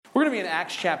We're going to be in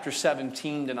Acts chapter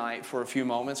 17 tonight for a few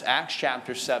moments. Acts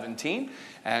chapter 17.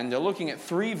 And looking at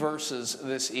three verses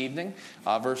this evening,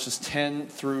 verses 10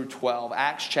 through 12.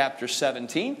 Acts chapter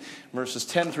 17, verses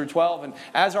 10 through 12. And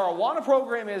as our Awana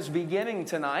program is beginning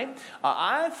tonight,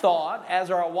 I thought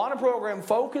as our Awana program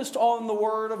focused on the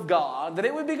Word of God, that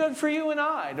it would be good for you and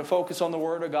I to focus on the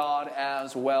Word of God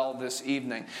as well this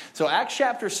evening. So Acts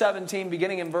chapter 17,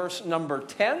 beginning in verse number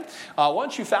 10.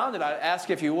 Once you found it, I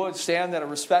ask if you would stand out of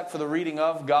respect for the reading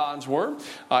of God's Word.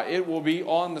 It will be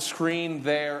on the screen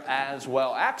there as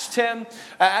well. Acts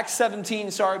 17,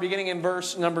 beginning in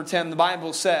verse number 10, the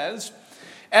Bible says,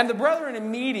 "And the brethren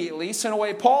immediately sent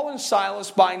away Paul and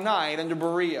Silas by night unto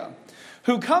Berea,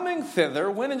 who coming thither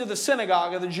went into the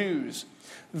synagogue of the Jews.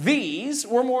 These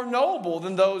were more noble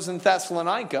than those in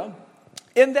Thessalonica,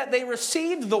 in that they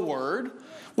received the word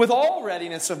with all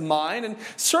readiness of mind, and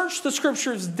searched the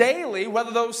Scriptures daily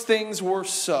whether those things were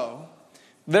so.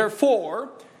 Therefore,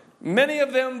 many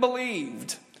of them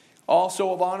believed,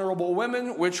 also of honorable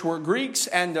women, which were Greeks,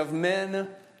 and of men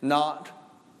not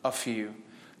a few."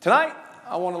 Tonight,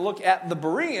 I want to look at the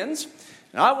Bereans,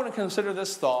 and I want to consider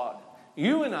this thought: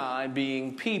 you and I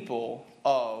being people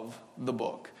of the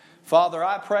book. Father,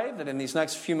 I pray that in these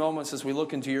next few moments as we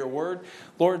look into your word,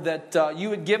 Lord, that you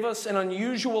would give us an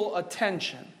unusual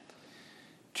attention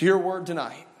to your word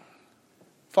tonight.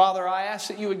 Father, I ask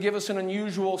that you would give us an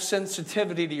unusual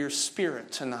sensitivity to your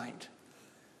Spirit tonight.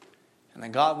 And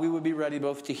that, God, we would be ready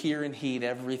both to hear and heed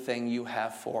everything you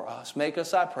have for us. Make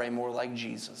us, I pray, more like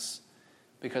Jesus,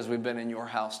 because we've been in your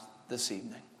house this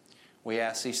evening. We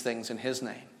ask these things in his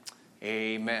name.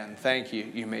 Amen. Thank you.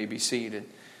 You may be seated.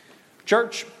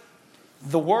 Church,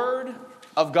 the word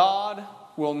of God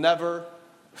will never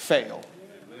fail.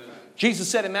 Jesus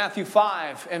said in Matthew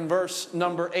 5 and verse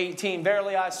number 18,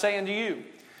 "Verily I say unto you,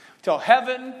 till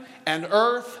heaven and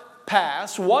earth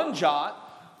pass, one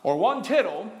jot or one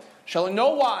tittle shall in no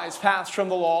wise pass from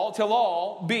the law till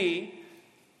all be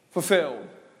fulfilled."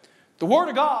 The Word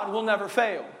of God will never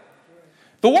fail.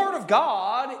 The Word of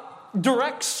God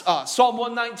directs us. Psalm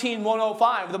 119,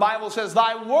 105, the Bible says,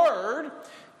 "Thy Word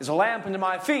is a lamp unto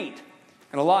my feet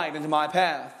and a light unto my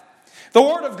path." The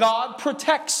Word of God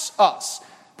protects us.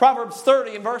 Proverbs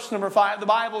 30 and verse number 5, the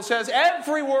Bible says,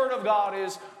 "Every word of God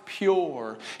is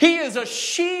pure. He is a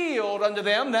shield unto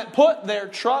them that put their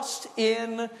trust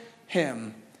in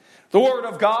him." The word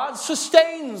of God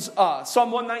sustains us.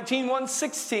 Psalm 119,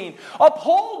 116.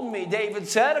 "Uphold me," David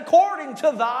said, "according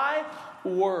to thy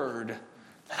word,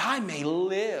 that I may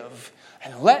live,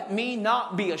 and let me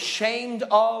not be ashamed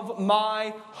of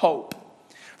my hope."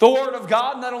 The Word of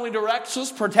God not only directs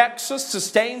us, protects us,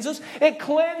 sustains us, it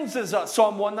cleanses us.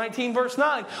 Psalm 119, verse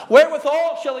 9.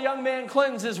 "Wherewithal shall a young man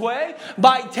cleanse his way?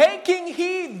 By taking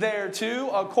heed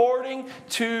thereto, according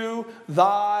to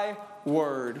thy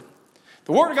word."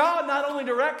 The Word of God not only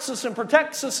directs us and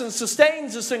protects us and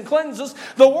sustains us and cleanses us,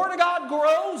 the Word of God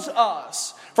grows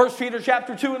us. 1 Peter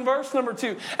chapter 2 and verse number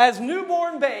 2. "As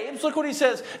newborn babes," look what he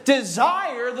says,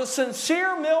 "desire the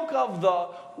sincere milk of the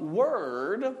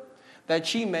Word,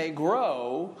 that ye may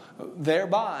grow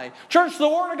thereby." Church, the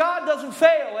Word of God doesn't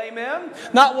fail, amen?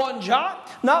 Not one jot,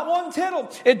 not one tittle.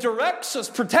 It directs us,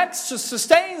 protects us,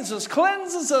 sustains us,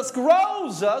 cleanses us,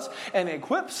 grows us, and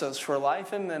equips us for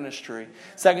life and ministry.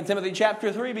 2 Timothy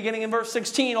chapter 3, beginning in verse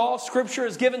 16, "All Scripture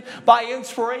is given by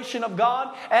inspiration of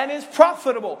God and is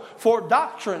profitable for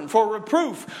doctrine, for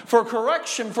reproof, for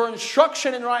correction, for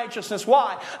instruction in righteousness."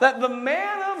 Why? "That the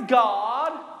man of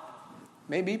God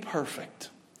may be perfect,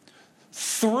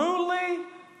 thoroughly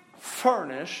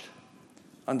furnished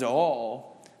unto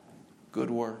all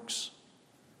good works."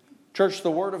 Church,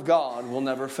 the Word of God will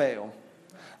never fail.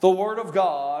 The Word of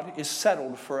God is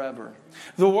settled forever.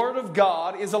 The Word of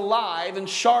God is alive and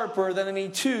sharper than any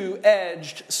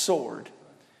two-edged sword.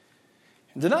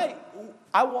 And tonight,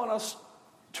 I want us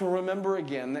to remember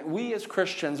again that we as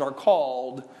Christians are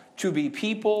called to be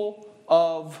people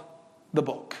of the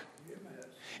book.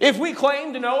 If we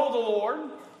claim to know the Lord,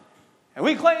 and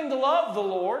we claim to love the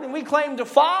Lord, and we claim to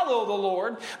follow the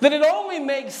Lord, then it only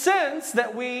makes sense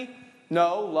that we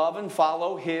know, love, and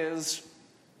follow his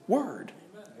word.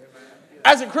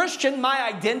 As a Christian, my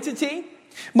identity,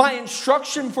 my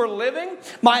instruction for living,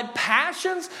 my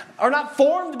passions are not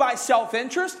formed by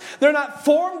self-interest. They're not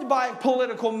formed by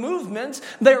political movements.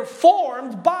 They're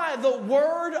formed by the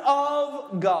Word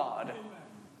of God.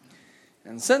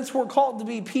 And since we're called to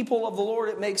be people of the Lord,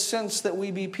 it makes sense that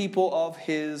we be people of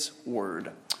his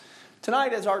word.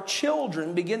 Tonight, as our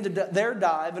children begin their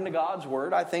dive into God's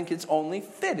word, I think it's only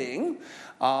fitting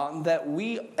that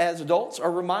we as adults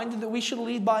are reminded that we should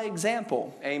lead by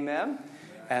example. Amen?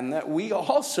 and that we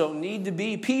also need to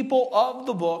be people of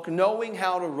the book, knowing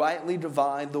how to rightly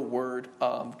divide the word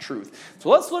of truth. So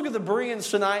let's look at the Bereans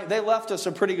tonight. They left us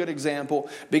a pretty good example.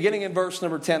 Beginning in verse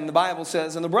number 10, the Bible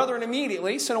says, "And the brethren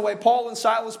immediately sent away Paul and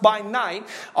Silas by night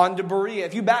unto Berea."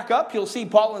 If you back up, you'll see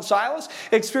Paul and Silas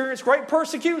experienced great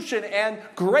persecution and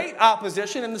great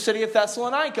opposition in the city of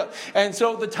Thessalonica. And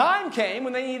so the time came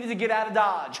when they needed to get out of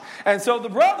Dodge. And so the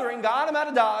brethren got them out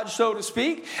of Dodge, so to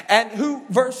speak, and who,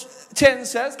 verse 10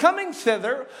 says, coming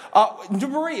thither to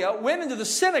Berea, went into the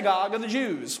synagogue of the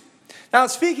Jews. Now,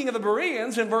 speaking of the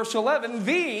Bereans, in verse 11,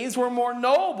 these were more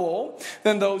noble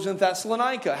than those in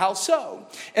Thessalonica. How so?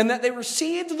 In that they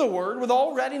received the word with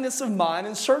all readiness of mind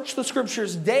and searched the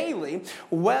scriptures daily,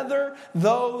 whether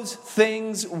those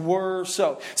things were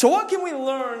so. So what can we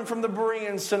learn from the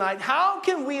Bereans tonight? How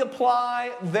can we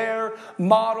apply their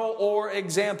model or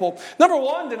example? Number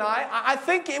one tonight, I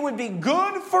think it would be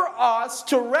good for us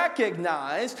to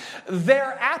recognize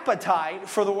their appetite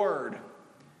for the word.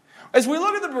 As we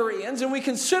look at the Bereans and we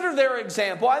consider their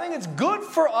example, I think it's good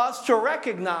for us to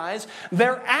recognize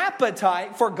their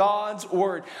appetite for God's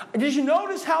word. Did you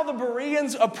notice how the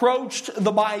Bereans approached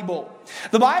the Bible?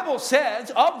 The Bible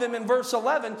says of them in verse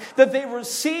 11 that they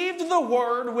received the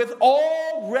word with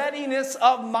all readiness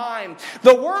of mind.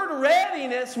 The word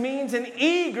readiness means an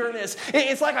eagerness.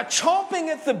 It's like a chomping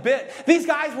at the bit. These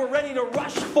guys were ready to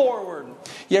rush forward.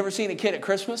 You ever seen a kid at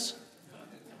Christmas?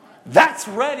 That's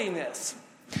readiness.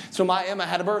 So my Emma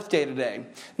had a birthday today.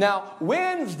 Now,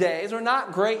 Wednesdays are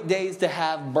not great days to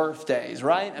have birthdays,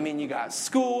 right? I mean, you got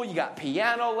school, you got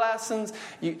piano lessons,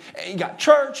 you got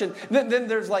church, and then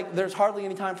there's hardly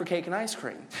any time for cake and ice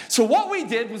cream. So what we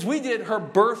did was we did her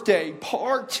birthday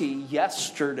party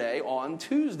yesterday on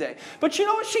Tuesday. But you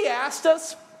know what she asked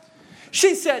us?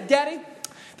 She said, "Daddy,"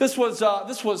 this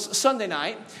was Sunday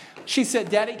night. She said,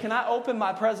 "Daddy, can I open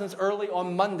my presents early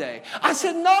on Monday?" I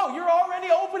said, "No, you're already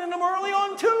opening them early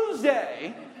on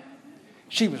Tuesday."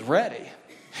 She was ready.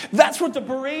 That's what the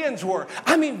Bereans were.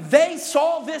 I mean, they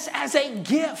saw this as a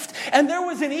gift, and there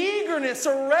was an eagerness,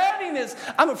 a readiness.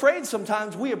 I'm afraid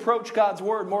sometimes we approach God's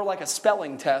word more like a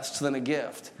spelling test than a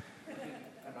gift.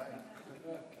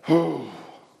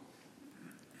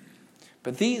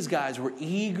 But these guys were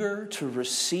eager to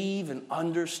receive and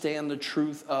understand the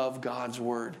truth of God's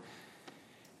word.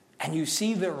 And you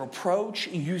see their approach,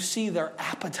 you see their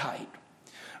appetite.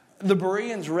 The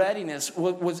Bereans' readiness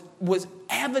was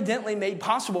evidently made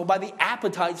possible by the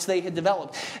appetites they had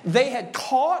developed. They had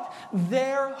taught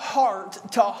their heart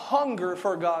to hunger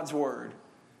for God's word.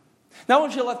 Now I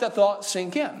want you to let that thought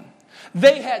sink in.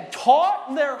 They had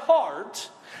taught their heart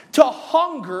to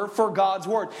hunger for God's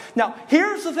word. Now,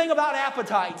 here's the thing about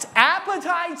appetites.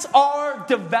 Appetites are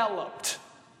developed.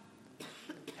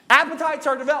 Appetites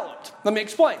are developed. Let me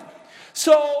explain.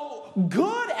 So,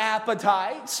 good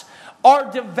appetites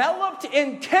are developed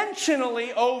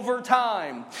intentionally over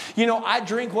time. You know, I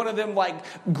drink one of them like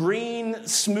green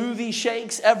smoothie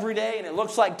shakes every day and it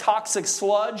looks like toxic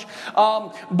sludge.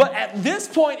 But at this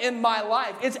point in my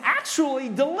life, it's actually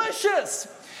delicious.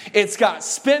 It's got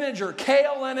spinach or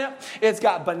kale in it. It's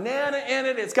got banana in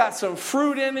it. It's got some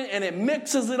fruit in it, and it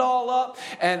mixes it all up.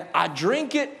 And I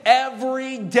drink it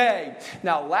every day.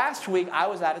 Now, last week, I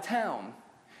was out of town.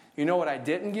 You know what I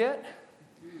didn't get?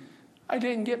 I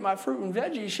didn't get my fruit and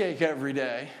veggie shake every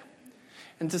day.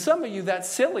 And to some of you, that's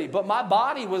silly. But my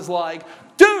body was like,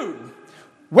 "Dude,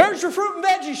 where's your fruit and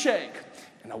veggie shake?"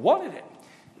 And I wanted it.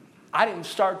 I didn't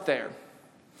start there.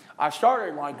 I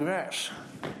started like this.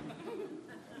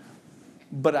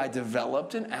 But I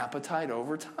developed an appetite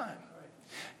over time.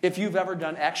 If you've ever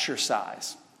done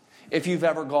exercise, if you've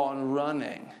ever gone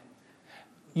running,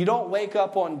 you don't wake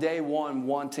up on day one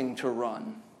wanting to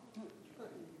run.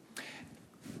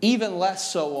 Even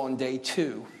less so on day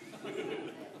 2.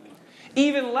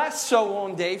 Even less so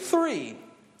on day 3.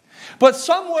 But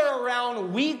somewhere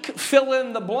around week fill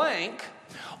in the blank,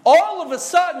 all of a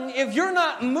sudden, if you're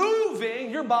not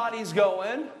moving, your body's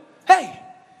going, "Hey,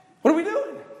 what are we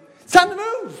doing? It's time to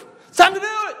move. It's time to do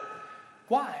it."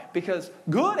 Why? Because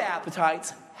good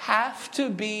appetites have to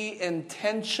be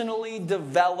intentionally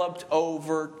developed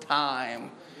over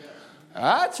time.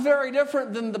 That's very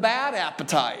different than the bad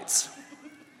appetites.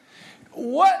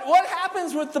 What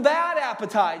happens with the bad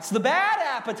appetites? The bad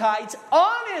appetites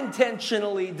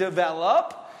unintentionally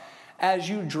develop as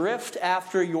you drift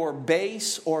after your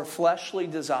base or fleshly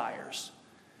desires.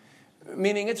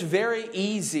 Meaning it's very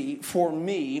easy for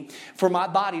my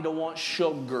body to want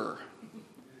sugar.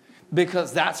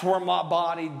 Because that's where my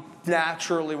body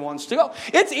naturally wants to go.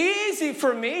 It's easy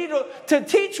for me to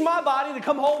teach my body to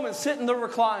come home and sit in the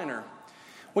recliner.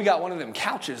 We got one of them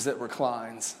couches that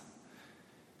reclines.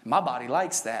 My body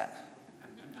likes that.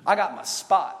 I got my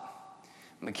spot.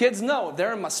 And the kids know if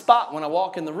they're in my spot when I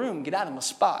walk in the room, get out of my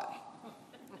spot.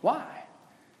 Why?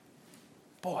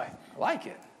 Boy, I like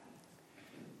it.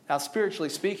 Now, spiritually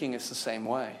speaking, it's the same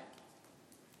way.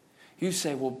 You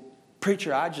say, well,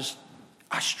 preacher,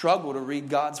 I struggle to read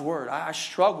God's word. I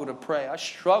struggle to pray. I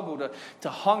struggle to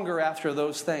hunger after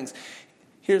those things.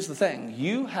 Here's the thing.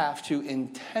 You have to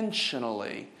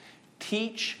intentionally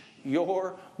teach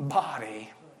your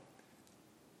body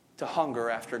to hunger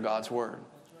after God's word.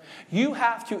 You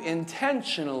have to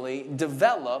intentionally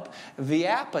develop the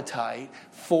appetite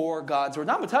for God's word.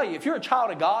 Now, I'm going to tell you, if you're a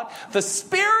child of God, the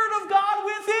Spirit of God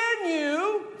within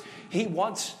you, He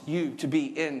wants you to be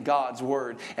in God's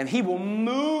word. And He will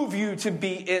move you to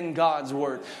be in God's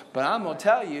word. But I'm going to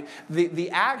tell you,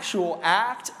 the actual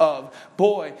act of,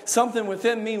 boy, something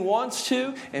within me wants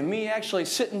to, and me actually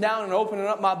sitting down and opening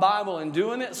up my Bible and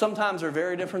doing it, sometimes are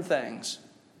very different things.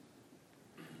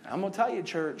 I'm going to tell you,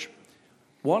 church,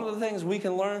 one of the things we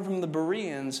can learn from the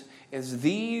Bereans is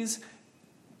these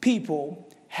people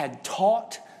had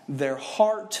taught their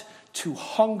heart to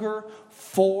hunger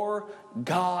for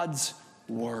God's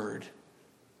word.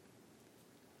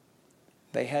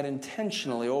 They had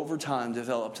intentionally, over time,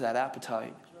 developed that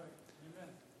appetite.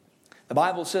 The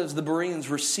Bible says the Bereans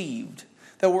received.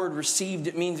 The word received,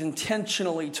 it means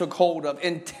intentionally took hold of,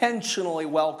 intentionally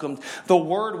welcomed the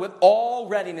word with all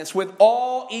readiness, with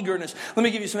all eagerness. Let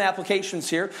me give you some applications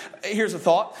here. Here's a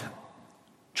thought.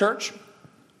 Church,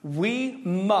 we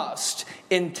must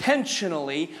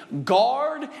intentionally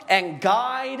guard and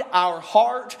guide our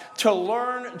heart to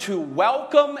learn to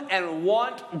welcome and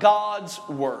want God's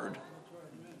word.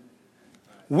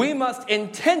 We must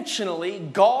intentionally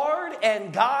guard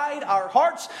and guide our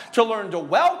hearts to learn to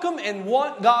welcome and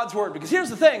want God's word. Because here's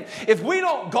the thing. If we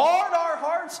don't guard our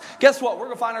hearts, guess what? We're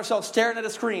going to find ourselves staring at a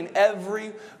screen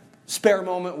every spare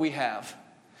moment we have.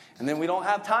 And then we don't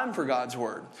have time for God's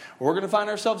word. We're going to find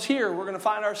ourselves here. We're going to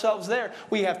find ourselves there.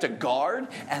 We have to guard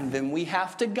and then we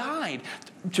have to guide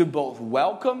to both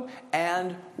welcome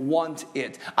and want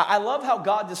it. I love how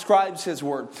God describes His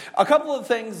word. A couple of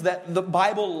things that the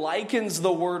Bible likens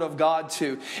the word of God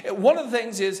to. One of the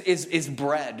things is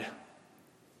bread.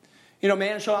 You know,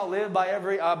 man shall not live by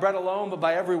every bread alone, but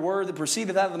by every word that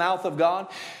proceedeth out of the mouth of God.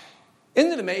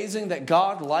 Isn't it amazing that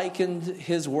God likened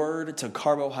His word to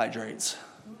carbohydrates?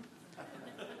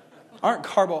 Aren't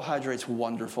carbohydrates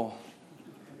wonderful?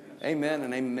 Amen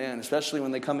and amen, especially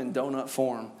when they come in donut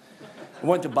form. I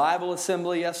went to Bible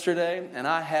assembly yesterday, and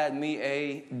I had me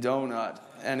a donut,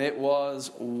 and it was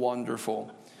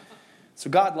wonderful. So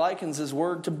God likens His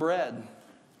word to bread.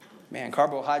 Man,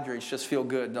 carbohydrates just feel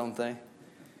good, don't they?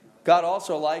 God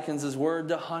also likens His word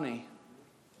to honey.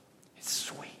 It's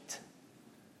sweet.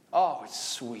 Oh, it's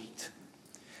sweet.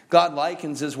 God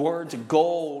likens His word to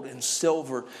gold and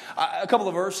silver. A couple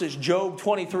of verses, Job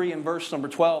 23 and verse number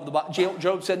 12.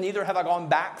 Job said, neither have I gone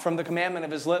back from the commandment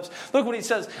of His lips. Look what he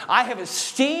says. I have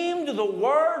esteemed the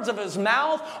words of His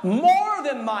mouth more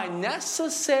than my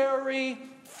necessary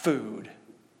food.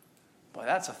 Boy,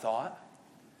 that's a thought.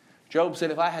 Job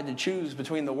said, if I had to choose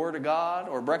between the word of God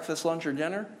or breakfast, lunch, or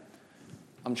dinner,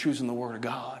 I'm choosing the word of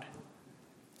God.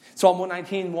 Psalm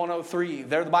 119, 103,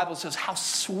 there the Bible says, how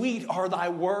sweet are thy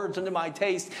words unto my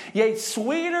taste, yea,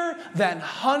 sweeter than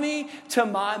honey to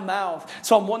my mouth.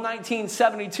 Psalm 119,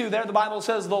 72, there the Bible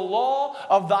says, the law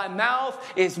of thy mouth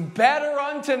is better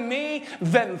unto me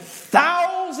than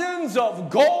thousands of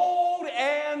gold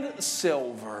and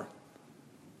silver.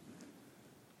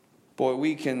 Boy,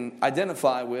 we can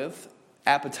identify with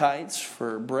appetites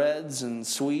for breads and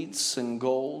sweets and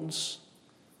golds.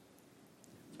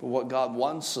 But what God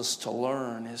wants us to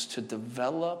learn is to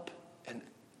develop an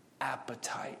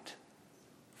appetite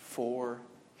for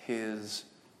His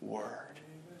word.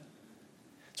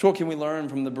 So what can we learn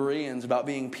from the Bereans about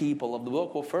being people of the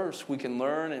book? Well, first, we can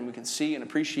learn and we can see and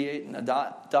appreciate and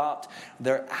adopt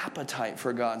their appetite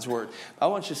for God's word. I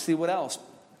want you to see what else.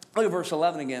 Look at verse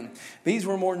 11 again. These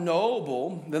were more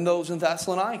noble than those in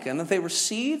Thessalonica, and that they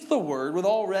received the word with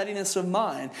all readiness of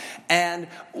mind. And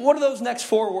what are those next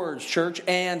four words, church?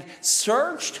 And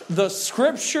searched the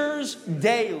scriptures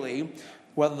daily,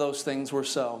 whether those things were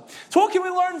so. So what can we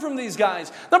learn from these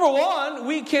guys? Number one,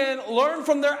 we can learn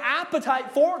from their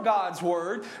appetite for God's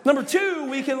word. Number two,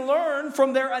 we can learn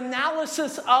from their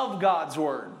analysis of God's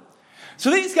word.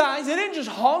 So these guys, they didn't just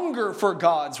hunger for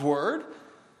God's word.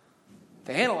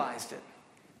 They analyzed it.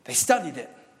 They studied it.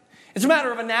 It's a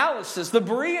matter of analysis. The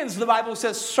Bereans, the Bible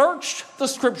says, searched the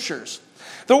scriptures.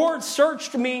 The word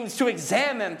searched means to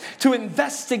examine, to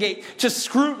investigate, to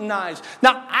scrutinize.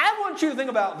 Now, I want you to think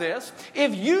about this.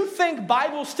 If you think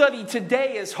Bible study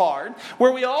today is hard,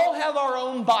 where we all have our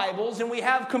own Bibles and we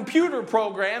have computer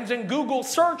programs and Google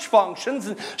search functions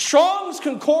and Strong's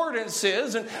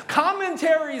concordances and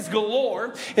commentaries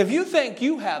galore, if you think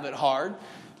you have it hard,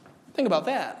 think about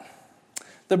that.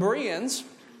 The Bereans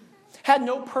had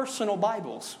no personal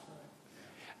Bibles.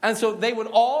 And so they would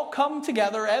all come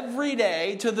together every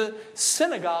day to the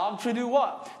synagogue to do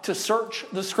what? To search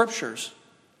the Scriptures.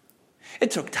 It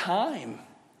took time.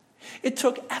 It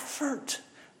took effort.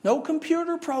 No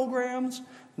computer programs,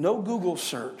 no Google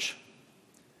search.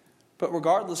 But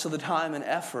regardless of the time and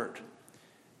effort,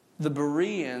 the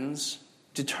Bereans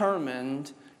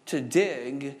determined to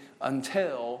dig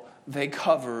until they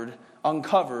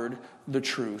uncovered the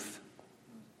truth.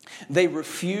 They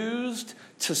refused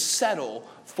to settle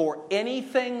for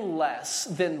anything less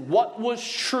than what was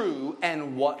true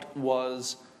and what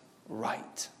was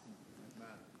right.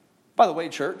 By the way,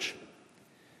 church,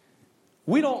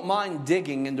 we don't mind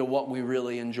digging into what we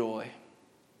really enjoy.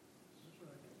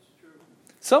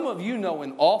 Some of you know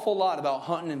an awful lot about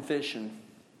hunting and fishing.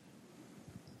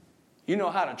 You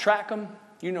know how to track them.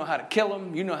 You know how to kill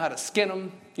them. You know how to skin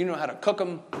them. You know how to cook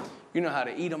them. You know how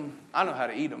to eat them. I know how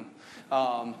to eat them.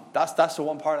 That's the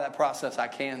one part of that process I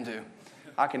can do.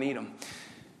 I can eat them.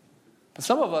 But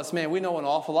some of us, man, we know an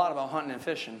awful lot about hunting and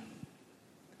fishing.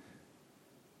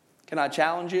 Can I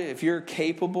challenge you? If you're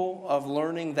capable of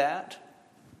learning that,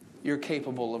 you're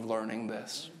capable of learning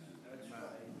this.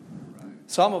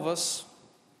 Some of us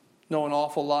know an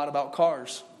awful lot about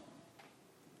cars.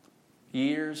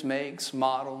 Years, makes,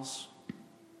 models,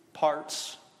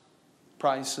 parts,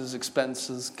 prices,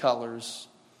 expenses, colors.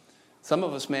 Some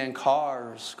of us, man,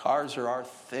 cars are our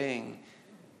thing.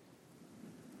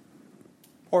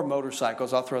 Or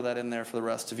motorcycles. I'll throw that in there for the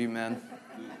rest of you men.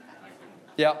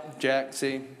 Yep, Jack,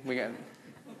 see, we got it.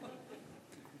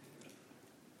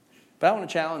 But I want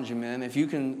to challenge you, men. If you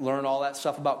can learn all that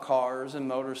stuff about cars and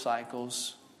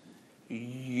motorcycles,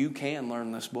 you can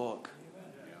learn this book.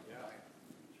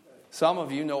 Some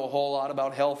of you know a whole lot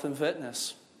about health and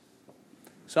fitness.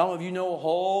 Some of you know a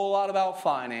whole lot about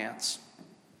finance.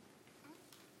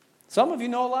 Some of you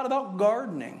know a lot about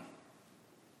gardening,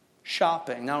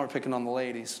 shopping. Now we're picking on the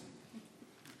ladies.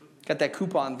 Got that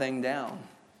coupon thing down.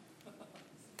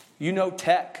 You know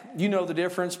tech. You know the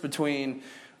difference between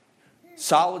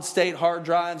solid state hard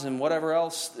drives and whatever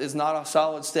else is not a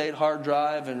solid state hard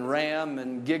drive, and RAM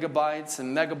and gigabytes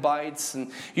and megabytes, and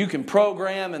you can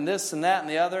program and this and that and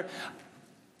the other.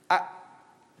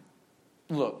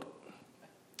 Look,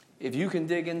 if you can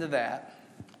dig into that,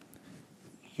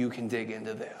 you can dig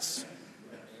into this.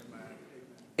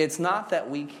 It's not that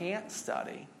we can't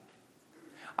study.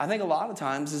 I think a lot of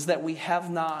times is that we have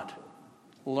not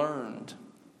learned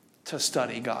to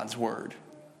study God's Word.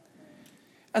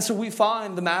 And so we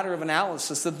find the matter of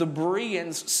analysis that the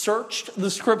Bereans searched the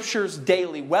Scriptures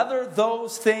daily, whether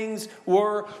those things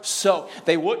were so.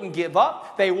 They wouldn't give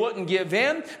up. They wouldn't give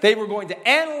in. They were going to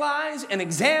analyze and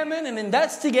examine and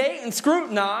investigate and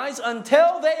scrutinize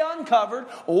until they uncovered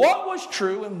what was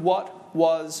true and what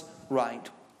was right.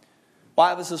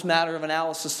 Why is this matter of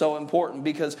analysis so important?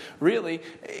 Because really,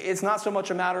 it's not so much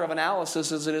a matter of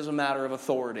analysis as it is a matter of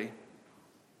authority.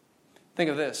 Think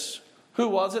of this. Who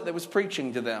was it that was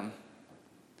preaching to them?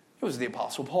 It was the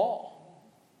Apostle Paul.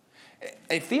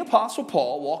 If the Apostle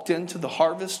Paul walked into the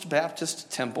Harvest Baptist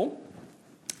Temple,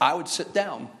 I would sit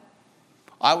down.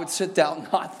 I would sit down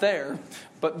not there,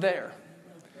 but there.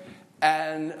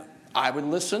 And I would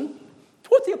listen to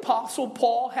what the Apostle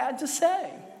Paul had to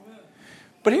say.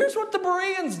 But here's what the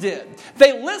Bereans did.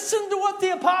 They listened to what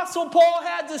the Apostle Paul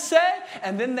had to say,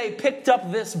 and then they picked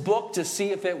up this book to see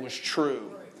if it was true.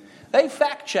 They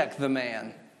fact-checked the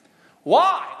man.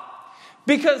 Why?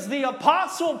 Because the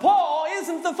Apostle Paul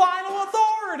isn't the final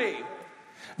authority.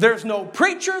 There's no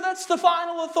preacher that's the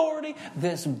final authority.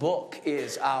 This book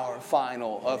is our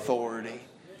final authority.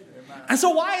 And so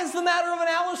why is the matter of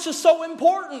analysis so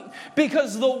important?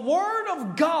 Because the Word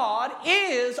of God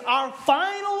is our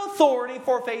final authority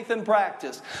for faith and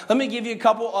practice. Let me give you a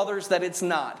couple others that it's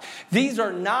not. These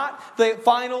are not the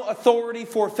final authority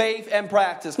for faith and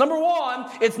practice. Number one,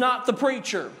 it's not the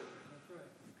preacher.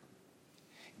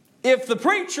 If the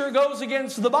preacher goes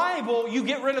against the Bible, you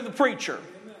get rid of the preacher.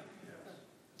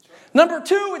 Number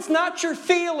two, it's not your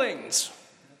feelings.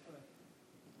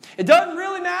 It doesn't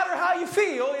really matter how you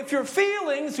feel. If your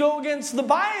feelings go against the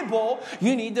Bible,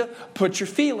 you need to put your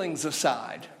feelings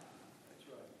aside.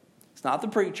 It's not the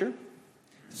preacher.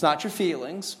 It's not your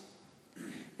feelings.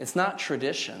 It's not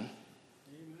tradition.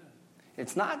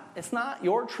 It's not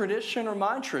your tradition or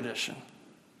my tradition.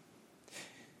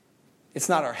 It's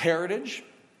not our heritage.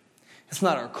 It's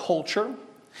not our culture.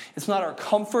 It's not our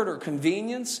comfort or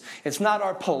convenience. It's not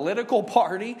our political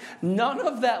party. None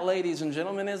of that, ladies and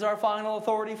gentlemen, is our final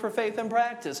authority for faith and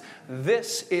practice.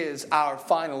 This is our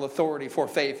final authority for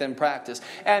faith and practice.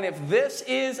 And if this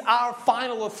is our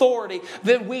final authority,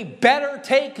 then we better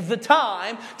take the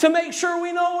time to make sure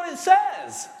we know what it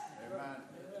says. Amen.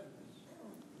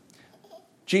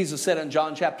 Jesus said in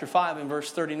John chapter 5 and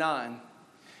verse 39,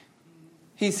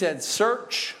 He said,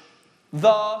 search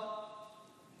the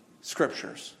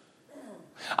Scriptures.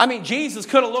 I mean, Jesus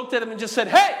could have looked at him and just said,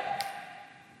 hey,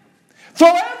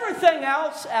 throw everything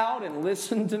else out and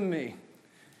listen to me.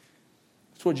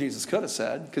 That's what Jesus could have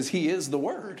said, because He is the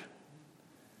Word.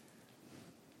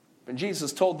 But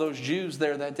Jesus told those Jews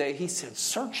there that day, He said,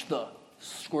 search the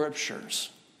Scriptures.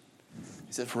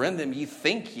 He said, for in them ye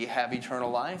think ye have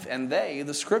eternal life, and they,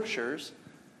 the Scriptures,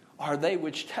 are they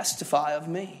which testify of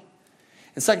me.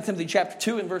 In 2 Timothy chapter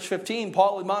 2 and verse 15,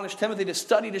 Paul admonished Timothy to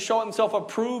study to show himself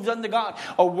approved unto God,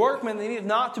 a workman that needed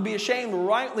not to be ashamed,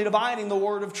 rightly dividing the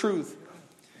word of truth.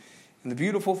 And the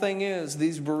beautiful thing is,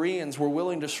 these Bereans were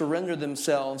willing to surrender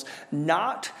themselves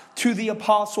not to the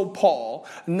Apostle Paul,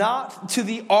 not to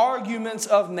the arguments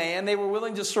of man. They were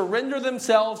willing to surrender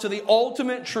themselves to the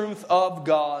ultimate truth of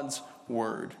God's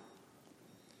Word.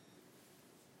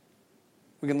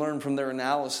 We can learn from their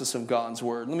analysis of God's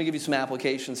Word. Let me give you some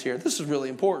applications here. This is really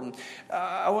important.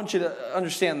 I want you to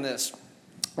understand this.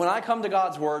 When I come to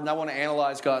God's Word and I want to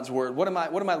analyze God's Word, what am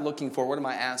I looking for? What am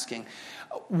I asking?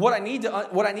 What I need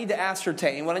to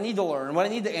ascertain, what I need to learn, what I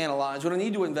need to analyze, what I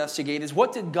need to investigate is,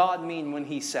 what did God mean when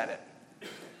He said it?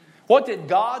 What did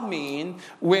God mean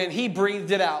when He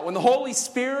breathed it out? When the Holy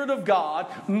Spirit of God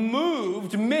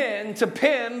moved men to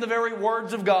pen the very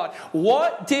words of God.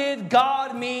 What did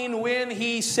God mean when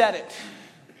He said it?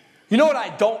 You know what I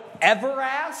don't ever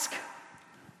ask?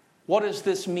 What does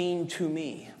this mean to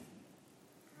me?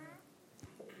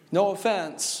 No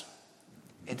offense,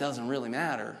 it doesn't really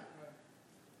matter.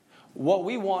 What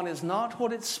we want is not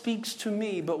what it speaks to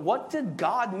me, but what did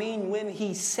God mean when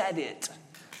He said it?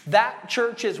 That,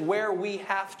 church, is where we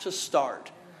have to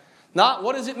start. Not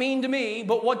what does it mean to me,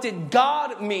 but what did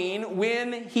God mean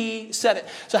when He said it?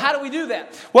 So how do we do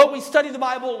that? Well, we study the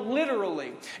Bible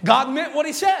literally. God meant what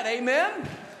He said, amen?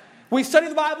 We study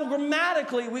the Bible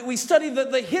grammatically. We study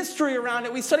the history around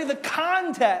it. We study the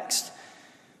context.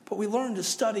 But we learn to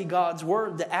study God's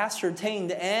Word, to ascertain,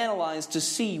 to analyze, to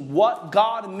see what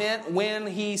God meant when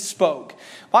He spoke.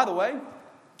 By the way,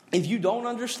 if you don't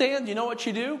understand, you know what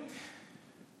you do?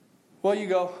 Well, you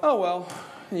go, oh well,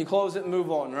 and you close it and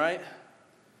move on, right?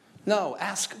 No,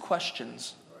 ask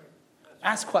questions.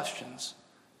 Ask questions.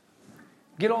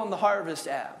 Get on the Harvest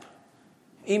app.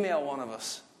 Email one of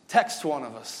us. Text one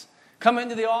of us. Come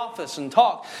into the office and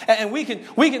talk. And we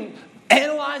can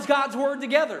analyze God's Word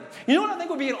together. You know what I think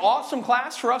would be an awesome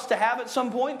class for us to have at some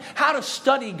point? How to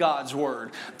study God's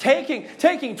Word. Taking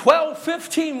 12,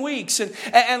 15 weeks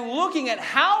and looking at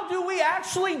how do we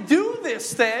actually do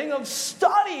this thing of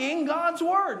studying God's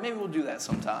Word. Maybe we'll do that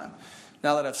sometime.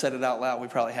 Now that I've said it out loud, we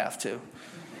probably have to.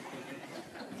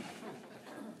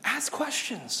 Ask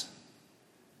questions.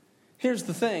 Here's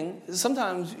the thing.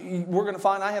 Sometimes we're going to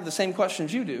find I have the same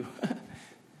questions you do.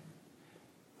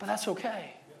 But that's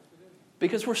okay.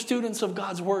 Because we're students of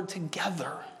God's Word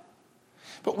together.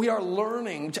 But we are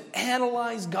learning to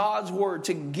analyze God's Word,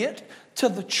 to get to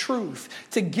the truth,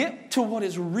 to get to what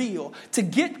is real, to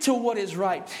get to what is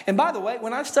right. And by the way,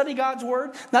 when I study God's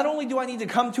Word, not only do I need to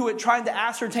come to it trying to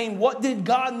ascertain what did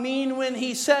God mean when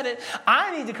He said it,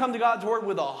 I need to come to God's Word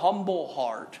with a humble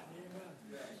heart.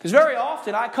 Because very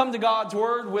often I come to God's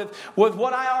Word with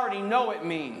what I already know it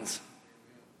means.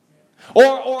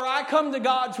 Or I come to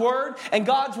God's Word and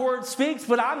God's Word speaks,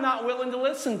 but I'm not willing to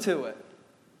listen to it.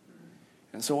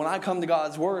 And so when I come to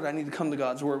God's Word, I need to come to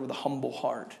God's Word with a humble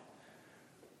heart.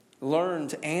 Learn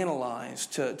to analyze,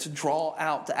 to draw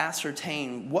out, to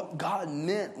ascertain what God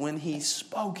meant when He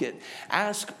spoke it.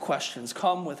 Ask questions.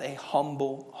 Come with a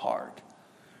humble heart.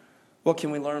 What can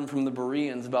we learn from the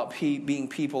Bereans about being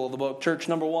people of the book? Church,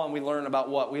 number one, we learn about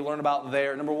what? We learn about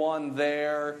their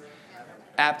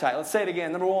appetite. Let's say it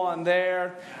again. Number one,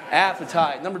 their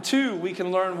appetite. Number two, we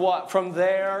can learn what? From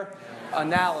their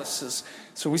analysis.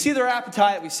 So we see their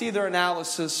appetite, we see their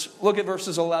analysis. Look at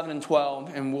verses 11 and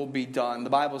 12 and we'll be done. The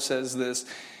Bible says this.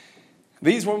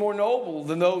 These were more noble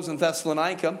than those in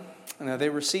Thessalonica. And they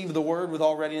received the word with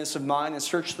all readiness of mind and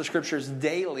searched the Scriptures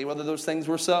daily whether those things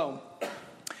were so.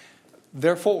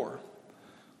 Therefore,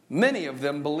 many of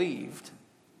them believed.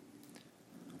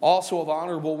 also of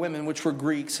honorable women, which were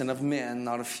Greeks, and of men,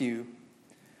 not a few.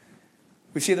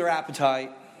 We see their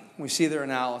appetite. We see their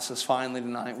analysis. Finally,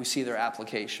 tonight, we see their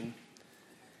application.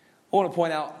 I want to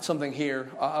point out something here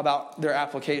about their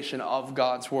application of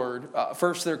God's word.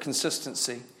 First, their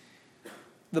consistency.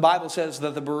 The Bible says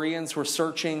that the Bereans were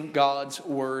searching God's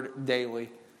word daily.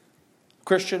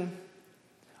 Christian,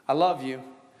 I love you,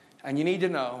 and you need to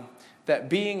know that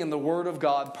being in the Word of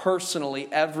God personally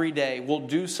every day will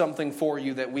do something for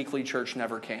you that weekly church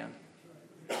never can.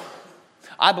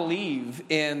 I believe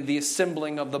in the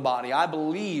assembling of the body. I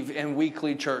believe in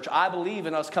weekly church. I believe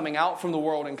in us coming out from the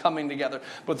world and coming together.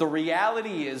 But the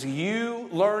reality is you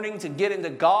learning to get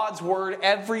into God's Word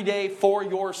every day for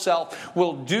yourself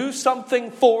will do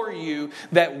something for you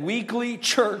that weekly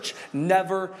church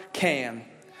never can.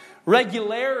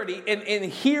 Regularity in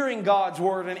hearing God's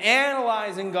word and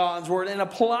analyzing God's word and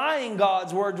applying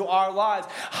God's word to our lives,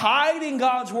 hiding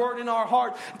God's word in our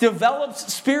heart,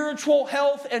 develops spiritual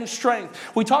health and strength.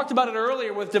 We talked about it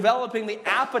earlier with developing the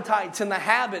appetites and the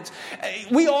habits.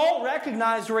 We all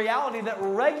recognize the reality that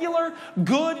regular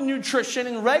good nutrition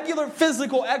and regular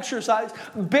physical exercise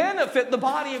benefit the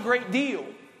body a great deal.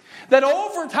 That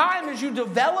over time, as you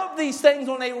develop these things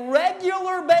on a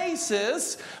regular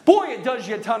basis, boy, it does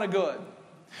you a ton of good.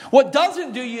 What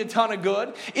doesn't do you a ton of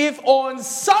good, if on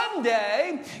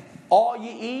Sunday, all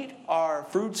you eat are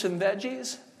fruits and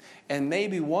veggies, and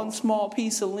maybe one small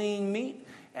piece of lean meat,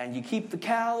 and you keep the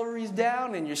calories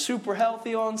down, and you're super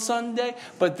healthy on Sunday,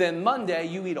 but then Monday,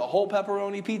 you eat a whole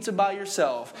pepperoni pizza by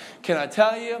yourself. Can I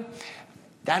tell you,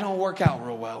 that don't work out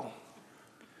real well.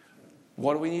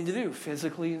 What do we need to do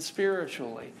physically and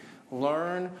spiritually?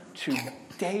 Learn to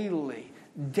daily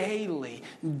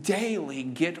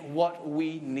get what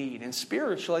we need. And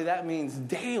spiritually, that means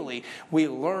daily we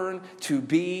learn to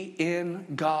be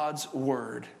in God's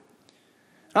Word.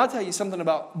 I'll tell you something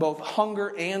about both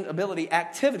hunger and ability.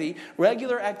 Activity,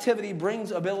 regular activity brings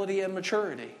ability and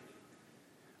maturity.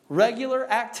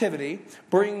 Regular activity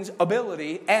brings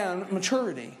ability and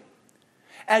maturity.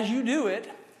 As you do it,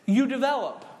 you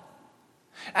develop.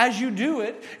 As you do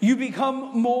it, you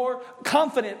become more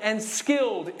confident and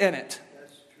skilled in it.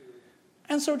 That's true.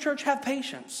 And so, church, have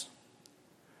patience.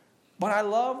 But I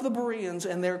love the Bereans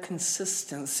and their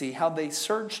consistency, how they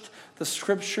searched the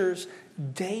Scriptures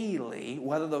daily,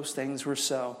 whether those things were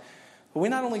so. But we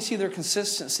not only see their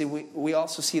consistency, we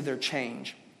also see their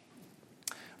change.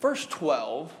 Verse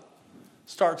 12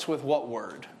 starts with what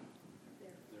word?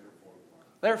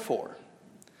 Therefore.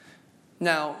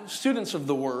 Now, students of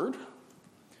the Word,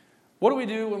 what do we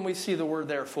do when we see the word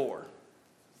therefore?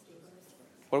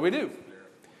 What do?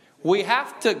 We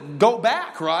have to go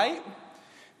back, right?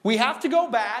 We have to go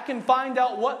back and find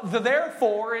out what the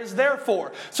therefore is there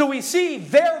for. So we see,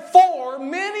 therefore,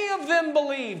 many of them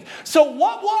believed. So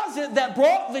what was it that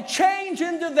brought the change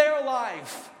into their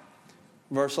life?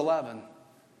 Verse 11.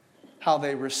 How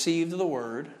they received the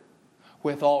word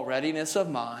with all readiness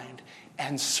of mind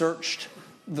and searched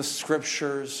the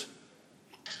Scriptures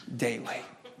daily.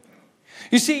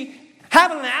 You see,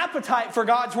 having an appetite for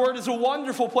God's Word is a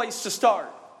wonderful place to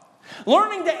start.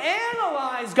 Learning to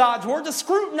analyze God's Word, to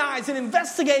scrutinize and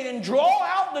investigate and draw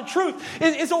out the truth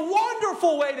is a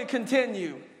wonderful way to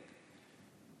continue.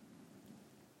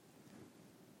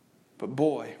 But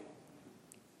boy,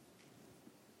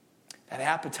 that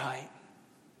appetite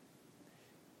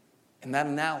and that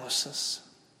analysis,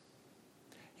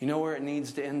 you know where it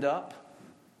needs to end up?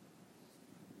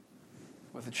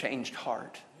 With a changed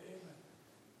heart.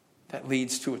 That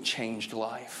leads to a changed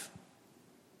life.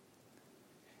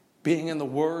 Being in the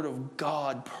Word of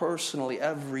God personally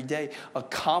every day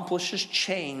accomplishes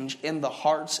change in the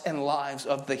hearts and lives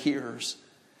of the hearers.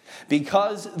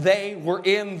 Because they were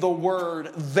in the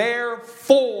Word,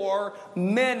 therefore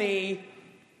many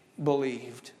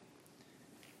believed.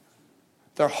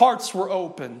 Their hearts were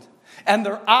opened, and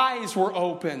their eyes were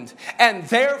opened, and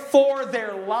therefore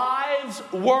their lives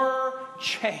were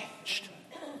changed.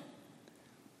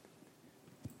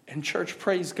 And church,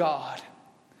 praise God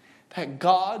that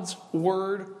God's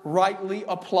word rightly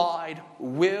applied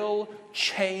will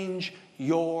change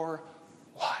your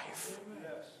life.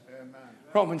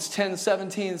 Romans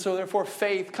 10:17, so therefore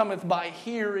faith cometh by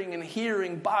hearing, and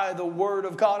hearing by the word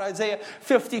of God. Isaiah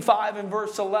 55 and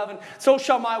verse 11, so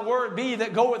shall my word be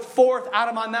that goeth forth out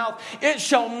of my mouth. It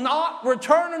shall not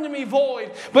return unto me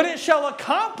void, but it shall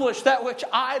accomplish that which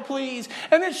I please,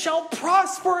 and it shall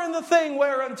prosper in the thing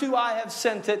whereunto I have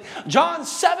sent it. John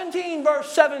 17 verse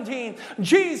 17,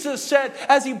 Jesus said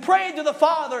as he prayed to the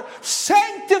Father,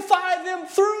 sanctify them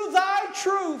through thy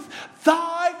truth.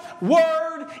 Thy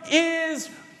word is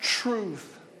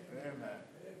truth. Amen.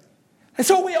 And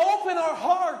so we open our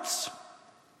hearts.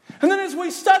 And then as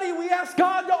we study, we ask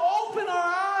God to open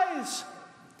our eyes.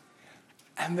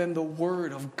 And then the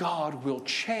Word of God will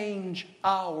change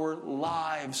our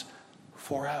lives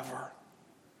forever.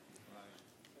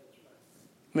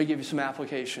 Let me give you some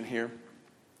application here.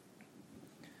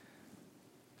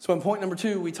 So in point number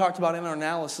 2, we talked about in our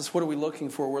analysis, what are we looking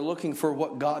for? We're looking for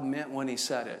what God meant when He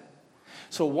said it.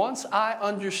 So once I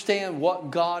understand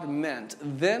what God meant,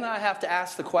 then I have to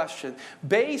ask the question,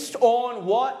 based on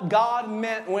what God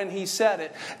meant when He said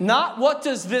it, not what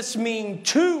does this mean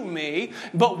to me,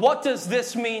 but what does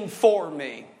this mean for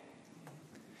me?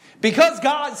 Because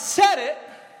God said it,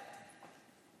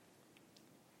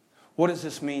 what does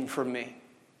this mean for me?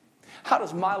 How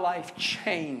does my life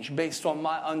change based on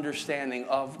my understanding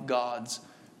of God's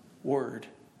Word?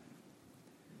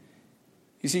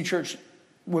 You see, church,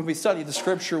 when we study the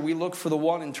Scripture, we look for the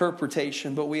one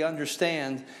interpretation, but we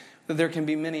understand that there can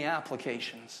be many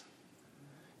applications.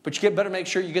 But you better make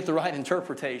sure you get the right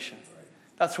interpretation.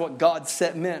 That's what God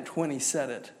meant when He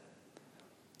said it.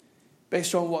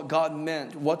 Based on what God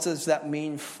meant, what does that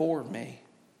mean for me?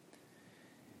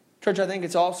 Church, I think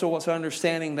it's also what's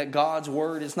understanding that God's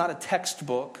Word is not a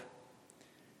textbook,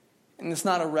 and it's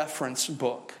not a reference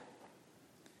book.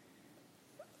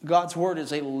 God's Word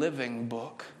is a living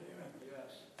book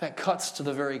that cuts to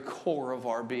the very core of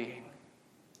our being.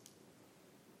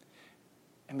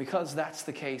 And because that's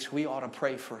the case, we ought to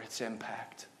pray for its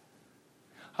impact.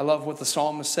 I love what the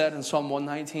psalmist said in Psalm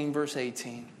 119, verse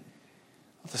 18.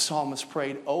 The psalmist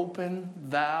prayed, "Open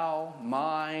thou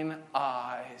mine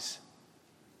eyes,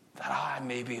 that I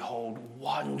may behold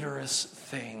wondrous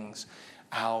things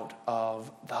out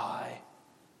of thy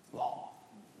law."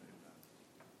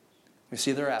 We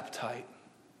see their appetite.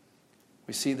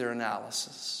 We see their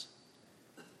analysis.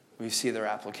 We see their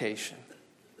application.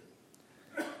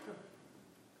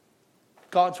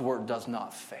 God's Word does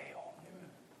not fail.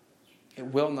 It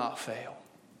will not fail.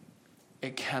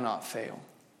 It cannot fail.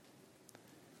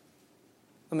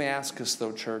 Let me ask us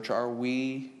though, church, are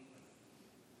we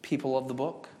people of the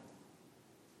book?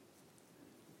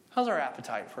 How's our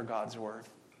appetite for God's Word?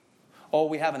 Oh,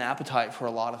 we have an appetite for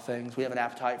a lot of things. We have an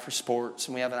appetite for sports,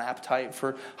 and we have an appetite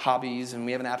for hobbies, and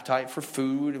we have an appetite for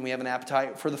food, and we have an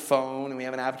appetite for the phone, and we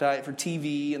have an appetite for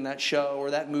TV and that show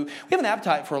or that movie. We have an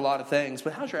appetite for a lot of things,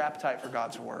 but how's your appetite for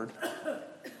God's Word?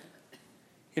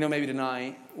 Maybe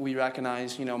tonight we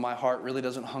recognize, my heart really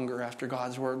doesn't hunger after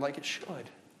God's Word like it should.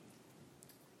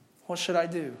 What should I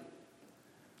do?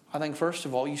 I think first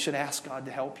of all, you should ask God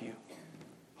to help you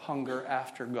hunger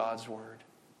after God's Word.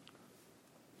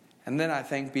 And then I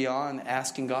think beyond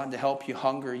asking God to help you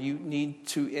hunger, you need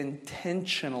to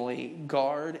intentionally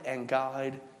guard and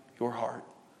guide your heart.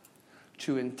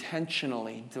 To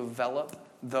intentionally develop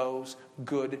those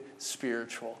good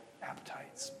spiritual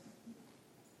appetites.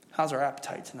 How's our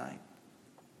appetite tonight?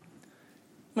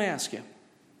 Let me ask you,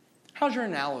 how's your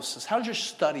analysis? How's your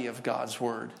study of God's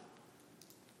Word?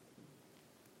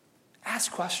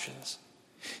 Ask questions.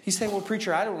 You say, well,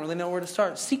 preacher, I don't really know where to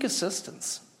start. Seek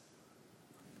assistance.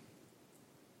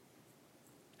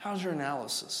 How's your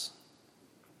analysis?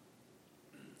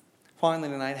 Finally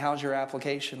tonight, how's your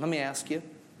application? Let me ask you,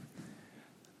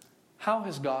 how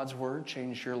has God's Word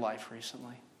changed your life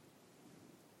recently?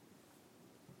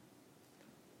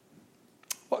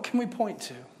 What can we point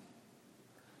to?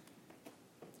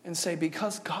 And say,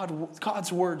 because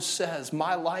God's Word says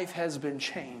my life has been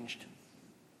changed.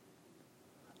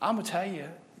 I'm going to tell you,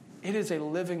 it is a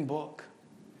living book.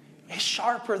 It's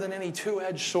sharper than any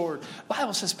two-edged sword. The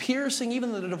Bible says piercing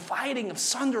even the dividing of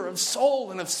sunder of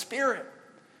soul and of spirit.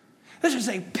 This is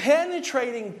a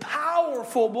penetrating,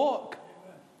 powerful book.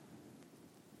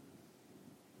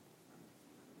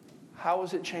 How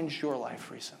has it changed your life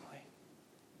recently?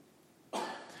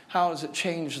 How has it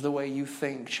changed the way you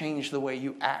think, changed the way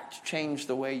you act, changed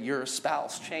the way you're a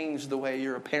spouse, changed the way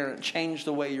you're a parent, changed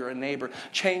the way you're a neighbor,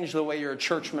 changed the way you're a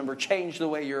church member, changed the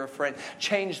way you're a friend,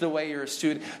 changed the way you're a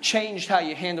student, changed how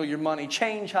you handle your money,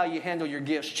 changed how you handle your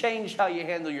gifts, changed how you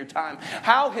handle your time?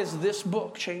 How has this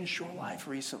book changed your life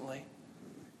recently?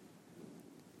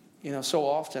 So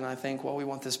often I think, we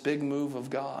want this big move of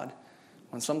God.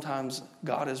 When sometimes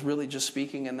God is really just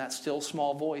speaking in that still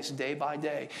small voice day by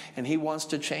day. And He wants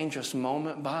to change us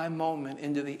moment by moment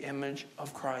into the image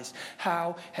of Christ.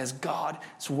 How has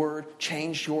God's Word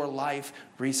changed your life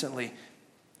recently?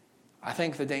 I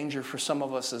think the danger for some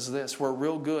of us is this. We're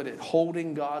real good at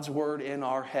holding God's Word in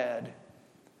our head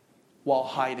while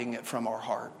hiding it from our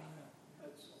heart.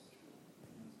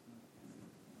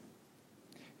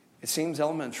 It seems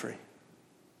elementary.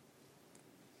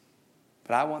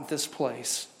 But I want this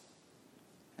place,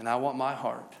 and I want my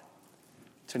heart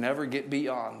to never get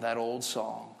beyond that old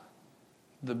song,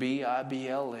 the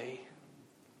Bible.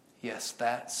 Yes,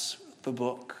 that's the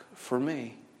book for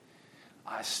me.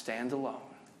 I stand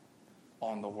alone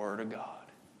on the Word of God,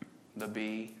 the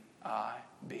Bible.